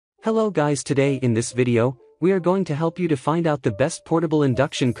Hello guys, today in this video, we are going to help you to find out the best portable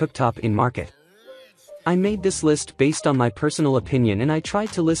induction cooktop in market. I made this list based on my personal opinion and I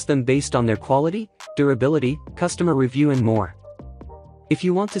tried to list them based on their quality, durability, customer review and more. If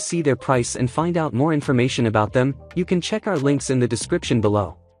you want to see their price and find out more information about them, you can check our links in the description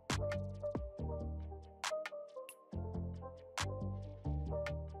below.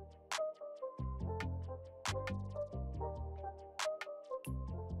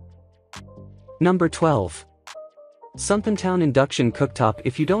 Number 12. Sunpentown Induction Cooktop.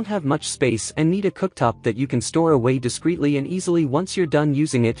 If you don't have much space and need a cooktop that you can store away discreetly and easily once you're done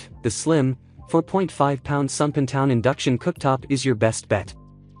using it, the slim, 4.5-pound Sunpentown Induction Cooktop is your best bet.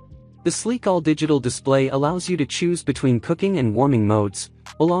 The sleek all-digital display allows you to choose between cooking and warming modes,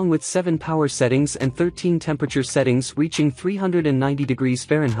 along with 7 power settings and 13 temperature settings reaching 390 degrees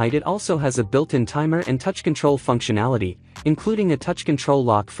Fahrenheit. It also has a built-in timer and touch control functionality, including a touch control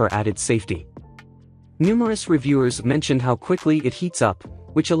lock for added safety. Numerous reviewers mentioned how quickly it heats up,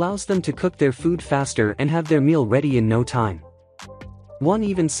 which allows them to cook their food faster and have their meal ready in no time. One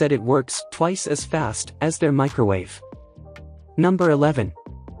even said it works twice as fast as their microwave. Number 11.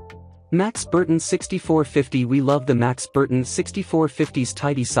 Max Burton 6450. We love the Max Burton 6450's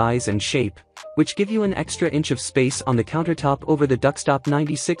tidy size and shape, which give you an extra inch of space on the countertop over the Cooktop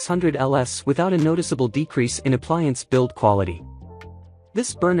 9600 LS without a noticeable decrease in appliance build quality.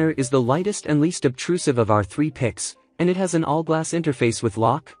 This burner is the lightest and least obtrusive of our 3 picks, and it has an all-glass interface with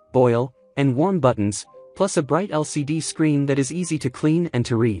lock, boil, and warm buttons, plus a bright LCD screen that is easy to clean and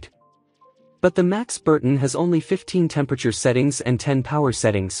to read. But the Max Burton has only 15 temperature settings and 10 power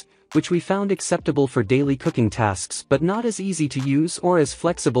settings, which we found acceptable for daily cooking tasks but not as easy to use or as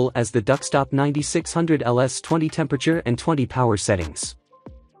flexible as the Cooktop 9600 LS 20 temperature and 20 power settings.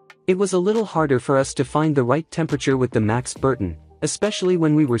 It was a little harder for us to find the right temperature with the Max Burton, especially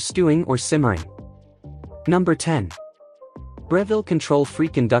when we were stewing or simmering. Number 10. Breville Control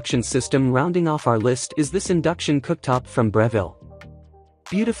Freak Induction System. Rounding off our list is this induction cooktop from Breville.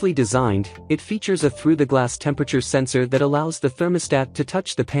 Beautifully designed, it features a through-the-glass temperature sensor that allows the thermostat to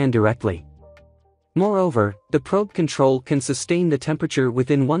touch the pan directly. Moreover, the probe control can sustain the temperature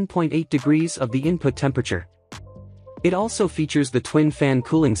within 1.8 degrees of the input temperature. It also features the twin fan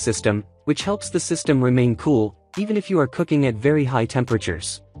cooling system, which helps the system remain cool, even if you are cooking at very high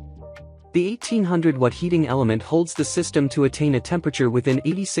temperatures. The 1800-watt heating element holds the system to attain a temperature within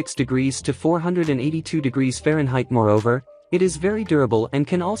 86 degrees to 482 degrees Fahrenheit. Moreover, it is very durable and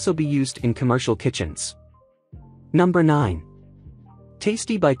can also be used in commercial kitchens. Number 9.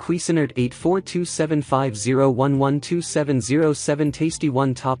 Tasty by Cuisinart 842750112707. Tasty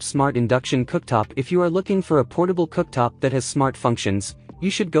One Top Smart Induction Cooktop. If you are looking for a portable cooktop that has smart functions, you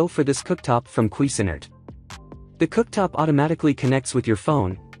should go for this cooktop from Cuisinart. The cooktop automatically connects with your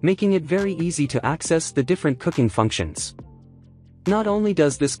phone, making it very easy to access the different cooking functions. Not only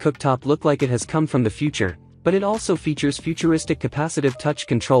does this cooktop look like it has come from the future, but it also features futuristic capacitive touch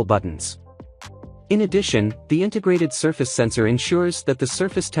control buttons. In addition, the integrated surface sensor ensures that the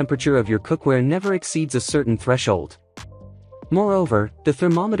surface temperature of your cookware never exceeds a certain threshold. Moreover, the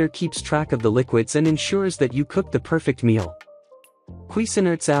thermometer keeps track of the liquids and ensures that you cook the perfect meal.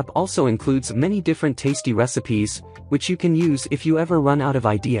 Cuisinart's app also includes many different tasty recipes, which you can use if you ever run out of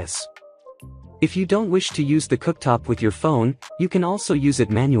ideas. If you don't wish to use the cooktop with your phone, you can also use it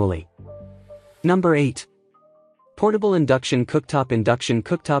manually. Number 8. Portable Induction Cooktop. Induction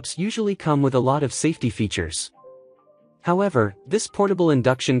cooktops usually come with a lot of safety features. However, this portable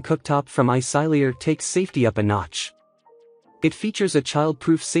induction cooktop from Icylier takes safety up a notch. It features a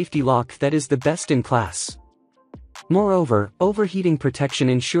child-proof safety lock that is the best in class. Moreover, overheating protection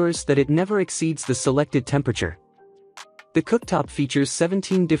ensures that it never exceeds the selected temperature. The cooktop features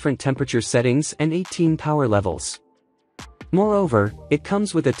 17 different temperature settings and 18 power levels. Moreover, it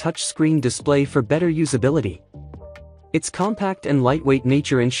comes with a touch-screen display for better usability. Its compact and lightweight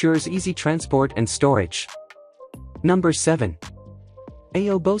nature ensures easy transport and storage. Number 7.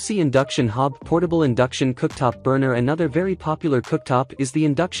 Aobosi Induction Hob Portable Induction Cooktop Burner. Another very popular cooktop is the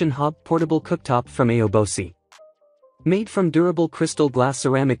Induction Hob Portable Cooktop from Aobosi. Made from durable crystal glass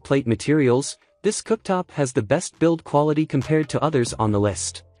ceramic plate materials, this cooktop has the best build quality compared to others on the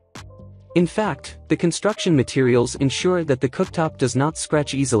list. In fact, the construction materials ensure that the cooktop does not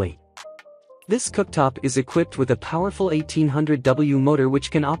scratch easily. This cooktop is equipped with a powerful 1800W motor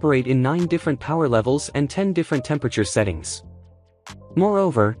which can operate in 9 different power levels and 10 different temperature settings.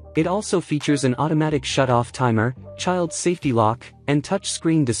 Moreover, it also features an automatic shut-off timer, child safety lock, and touch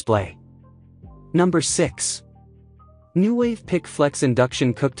screen display. Number 6. NewWave Pick Flex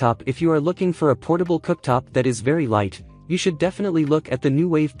Induction Cooktop. If you are looking for a portable cooktop that is very light, you should definitely look at the new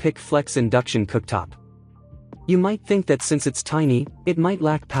Wave Pick Flex Induction Cooktop. You might think that since it's tiny, it might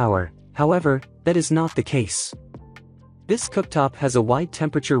lack power, however, that is not the case. This cooktop has a wide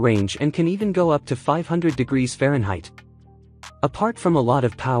temperature range and can even go up to 500 degrees Fahrenheit. Apart from a lot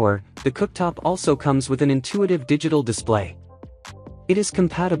of power, the cooktop also comes with an intuitive digital display. It is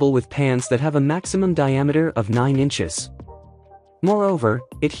compatible with pans that have a maximum diameter of 9 inches. Moreover,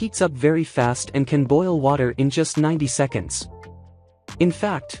 it heats up very fast and can boil water in just 90 seconds. In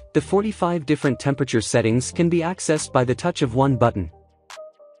fact, the 45 different temperature settings can be accessed by the touch of one button.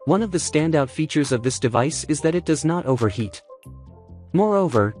 One of the standout features of this device is that it does not overheat.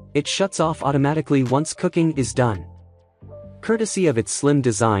 Moreover, it shuts off automatically once cooking is done. Courtesy of its slim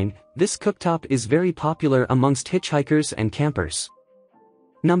design, this cooktop is very popular amongst hitchhikers and campers.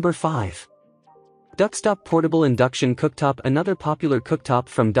 Number 5. Cooktop Portable Induction Cooktop. Another popular cooktop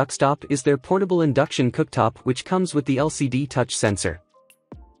from Cooktop is their portable induction cooktop, which comes with the LCD touch sensor.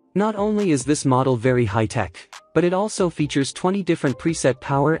 Not only is this model very high-tech, but it also features 20 different preset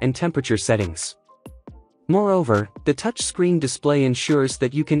power and temperature settings. Moreover, the touchscreen display ensures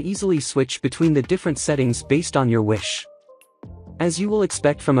that you can easily switch between the different settings based on your wish. As you will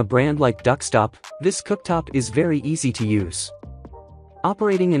expect from a brand like Cooktop, this cooktop is very easy to use.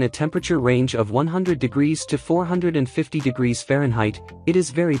 Operating in a temperature range of 100 degrees to 450 degrees Fahrenheit, it is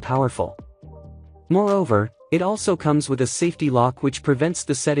very powerful. Moreover, it also comes with a safety lock which prevents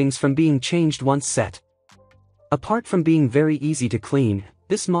the settings from being changed once set. Apart from being very easy to clean,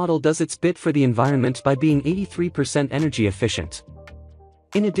 this model does its bit for the environment by being 83% energy efficient.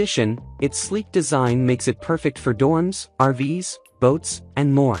 In addition, its sleek design makes it perfect for dorms, RVs, boats,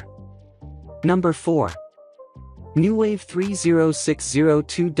 and more. Number 4. New Wave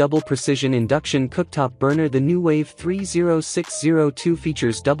 30602 Double Precision Induction Cooktop Burner. The New Wave 30602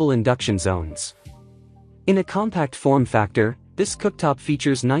 features double induction zones. In a compact form factor, this cooktop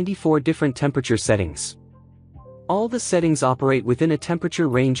features 94 different temperature settings. All the settings operate within a temperature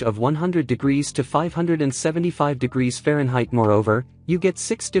range of 100 degrees to 575 degrees Fahrenheit. Moreover, you get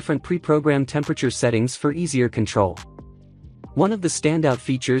 6 different pre-programmed temperature settings for easier control. One of the standout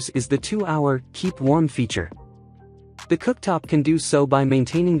features is the 2-hour keep warm feature. The cooktop can do so by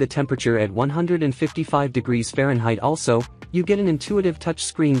maintaining the temperature at 155 degrees Fahrenheit. Also, you get an intuitive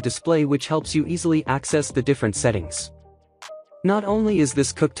touchscreen display which helps you easily access the different settings. Not only is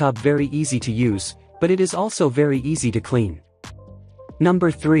this cooktop very easy to use, but it is also very easy to clean.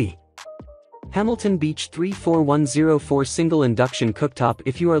 Number 3. Hamilton Beach 34104 Single Induction Cooktop.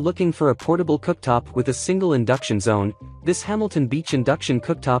 If you are looking for a portable cooktop with a single induction zone, this Hamilton Beach Induction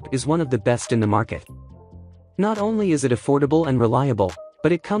Cooktop is one of the best in the market. Not only is it affordable and reliable,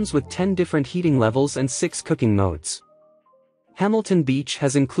 but it comes with 10 different heating levels and 6 cooking modes. Hamilton Beach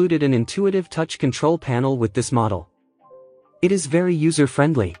has included an intuitive touch control panel with this model. It is very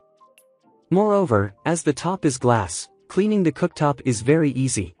user-friendly. Moreover, as the top is glass, cleaning the cooktop is very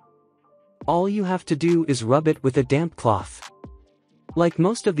easy. All you have to do is rub it with a damp cloth. Like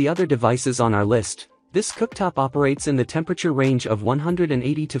most of the other devices on our list, this cooktop operates in the temperature range of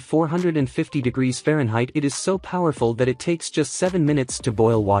 180 to 450 degrees Fahrenheit. It is so powerful that it takes just 7 minutes to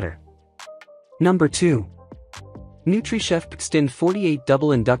boil water. Number 2. NutriChef Xtend 48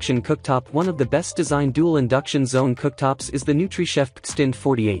 Double Induction Cooktop. One of the best designed dual induction zone cooktops is the NutriChef Xtend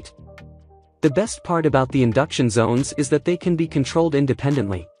 48. The best part about the induction zones is that they can be controlled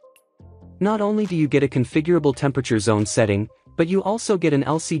independently. Not only do you get a configurable temperature zone setting, but you also get an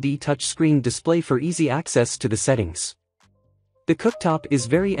LCD touchscreen display for easy access to the settings. The cooktop is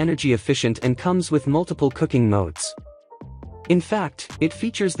very energy efficient and comes with multiple cooking modes. In fact, it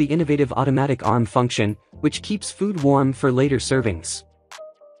features the innovative automatic arm function, which keeps food warm for later servings.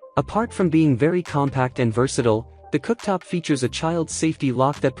 Apart from being very compact and versatile, the cooktop features a child safety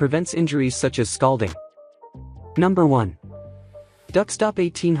lock that prevents injuries such as scalding. Number 1. Cooktop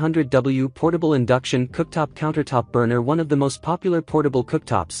 1800W Portable Induction Cooktop Countertop Burner. One of the most popular portable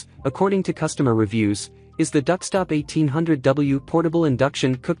cooktops, according to customer reviews, is the Cooktop 1800W Portable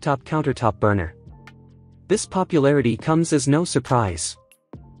Induction Cooktop Countertop Burner. This popularity comes as no surprise.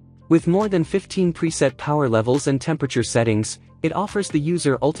 With more than 15 preset power levels and temperature settings, it offers the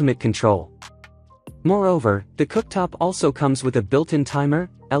user ultimate control. Moreover, the cooktop also comes with a built-in timer,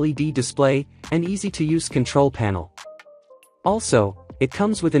 LED display, and easy-to-use control panel. Also, it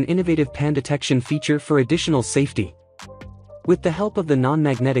comes with an innovative pan detection feature for additional safety. With the help of the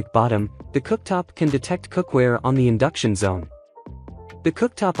non-magnetic bottom, the cooktop can detect cookware on the induction zone. The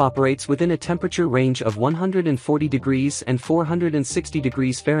cooktop operates within a temperature range of 140 degrees and 460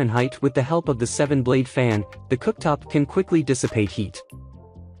 degrees Fahrenheit. With the help of the 7-blade fan, the cooktop can quickly dissipate heat.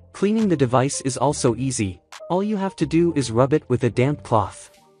 Cleaning the device is also easy. All you have to do is rub it with a damp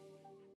cloth.